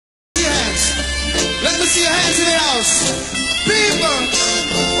see your hands in the house. People.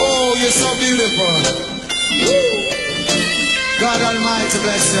 Oh, you're so beautiful. Woo. God Almighty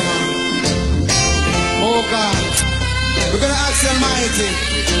bless you, man. Oh, God. We're going to ask the Almighty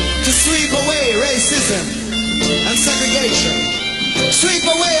to sweep away racism and segregation. Sweep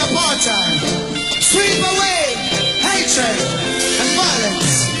away apartheid. Sweep away hatred and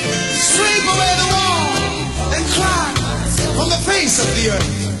violence. Sweep away the war and crime from the face of the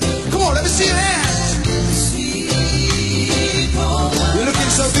earth. Come on, let me see your hands. You're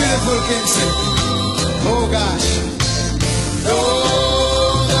looking so beautiful, Kinsey. Oh gosh.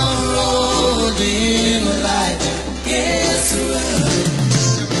 Oh, the road in life is rough.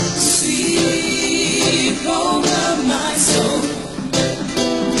 Sweep over my soul.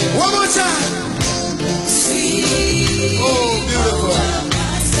 One more time. Sweep over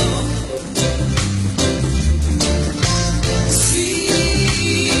my soul.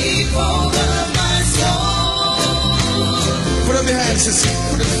 Sweep over my soul. Put up your hands, sister.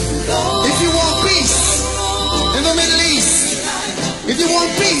 If you want peace in the Middle East, if you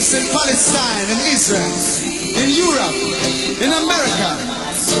want peace in Palestine, in Israel, in Europe, in America,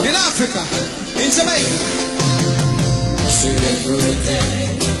 in Africa, in Jamaica. Every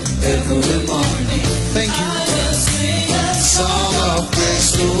day, every morning, thank you. Song of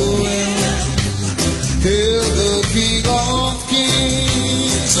praise to Him. Hail the King of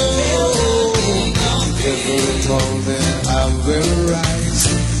Kings. Oh, every morning I will rise.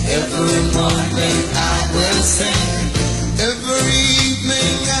 Every morning I will sing. Every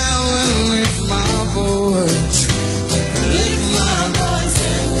evening I will lift my voice. Lift my voice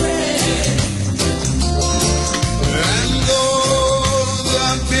and pray. And though the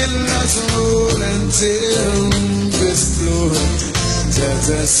billows roll until this floor, just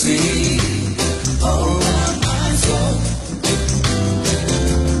a sleep over my soul.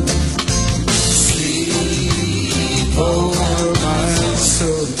 Sleep over my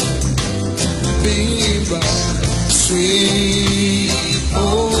soul. Be by sweep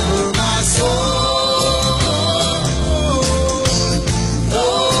over my soul.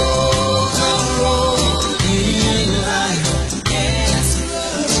 Though the road in life is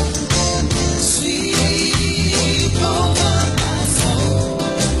rough, sweep over my soul.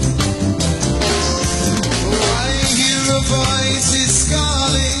 Oh, I hear a voice is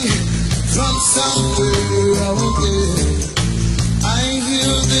calling from somewhere out there. I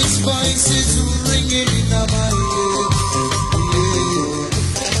hear this voice is ringing in my head, yeah.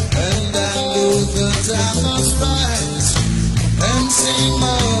 And I know that I must rise and sing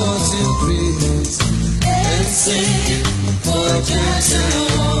my heart in praise and sing for just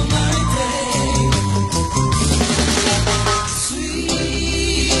all my day.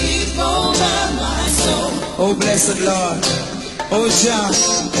 Sweep over my soul. Oh, blessed Lord. Oh, Jah.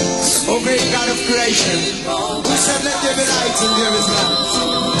 Oh, great God of creation, who said, let there be light and there is light.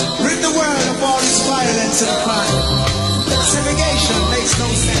 Rid the world of all its violence and crime. Segregation makes no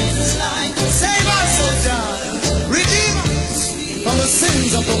sense. Save us, oh God. Redeem us from the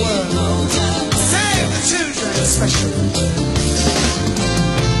sins of the world. Save the children especially.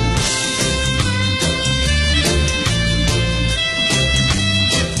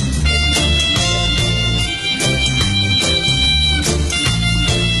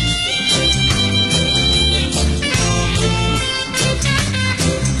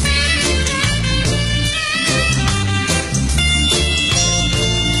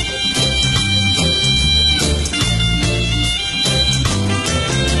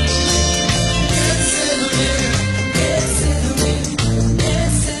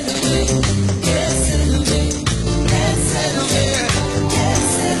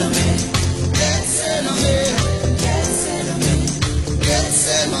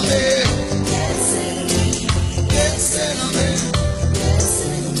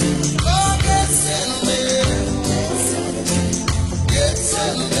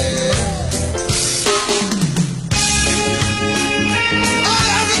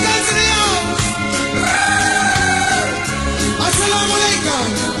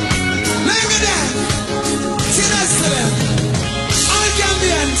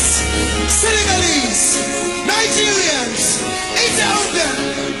 Senegalese, Nigerians, Ethiopian,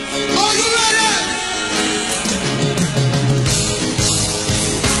 are you ready?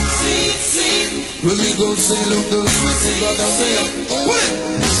 When we go sail up the sweet brother sail,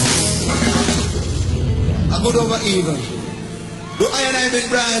 I go over evil. The iron I been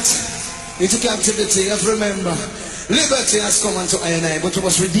brought into captivity, you have to remember, liberty has come unto iron I, but we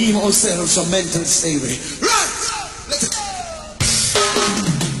must redeem ourselves from mental slavery. Right! Let it.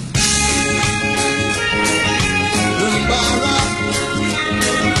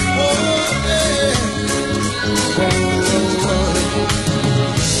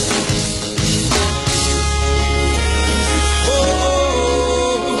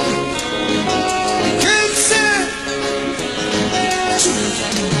 We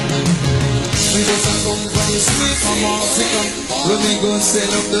just a come from street from Africa. When we go sell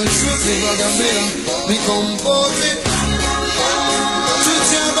up the truth, we got a mirror. We come for it.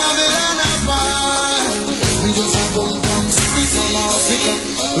 Truth your Babylon apart. We just a come from street from Africa.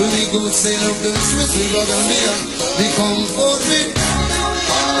 When we go sell up the truth, we got a mirror. We come for it.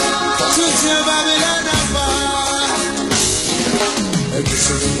 Truth your Babylon apart. Every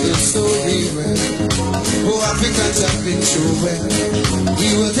single story oh, Africans have been through well. We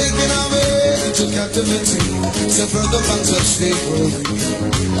were taken away into captivity. Several the banks of slavery.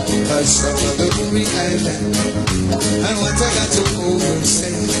 I saw the Uri Island. And what I got to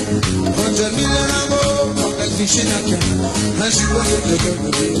oversay, 100 million or more, come like fish in a can. And she was with the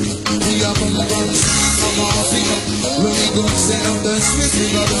girl. We are from Africa. When we go set up the street, we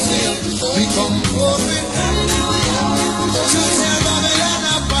got a meal. We come over it. To tell Babylon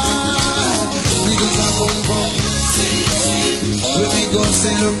apart. We go back home from. When we go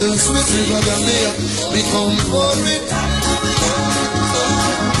set up the street, we got a meal. We come over it.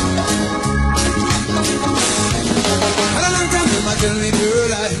 And a long time I tell me pure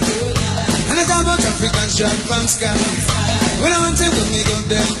life. And I talk about African shot from sky. When I went to go, me got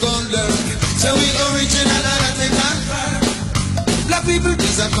them gun learn. So we original and I take on fire. Black people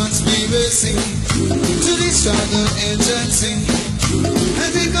is a conspiracy to destroy the agency.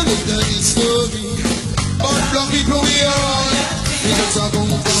 And think of it, the story. But black people we are. We just are going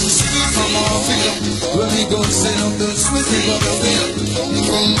from street from Africa. When we go set up the sweet, we got a wheel. We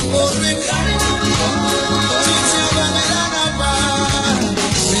come for it. Teach you Babylon apart.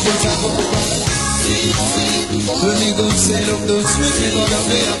 We just are going from when we go set up the sweet, we got a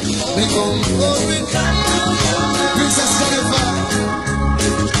wheel. We come for it. Princess Jennifer.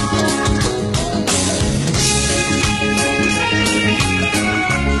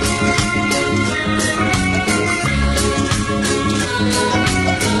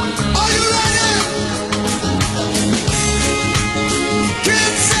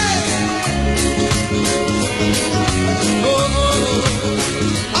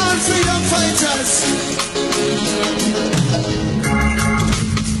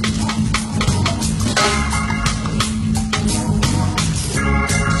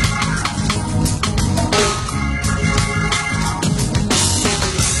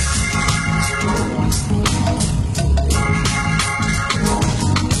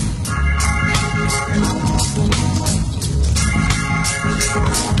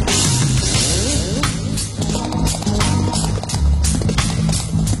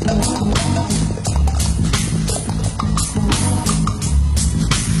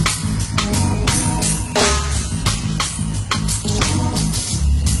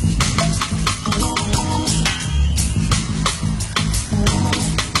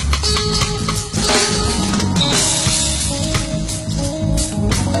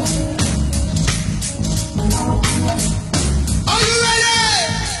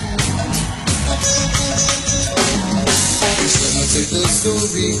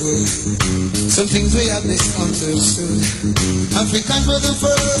 Some things we have misunderstood. Africans were the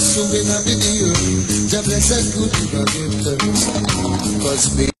first to win a video. God bless us good people give thanks.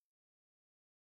 Cause we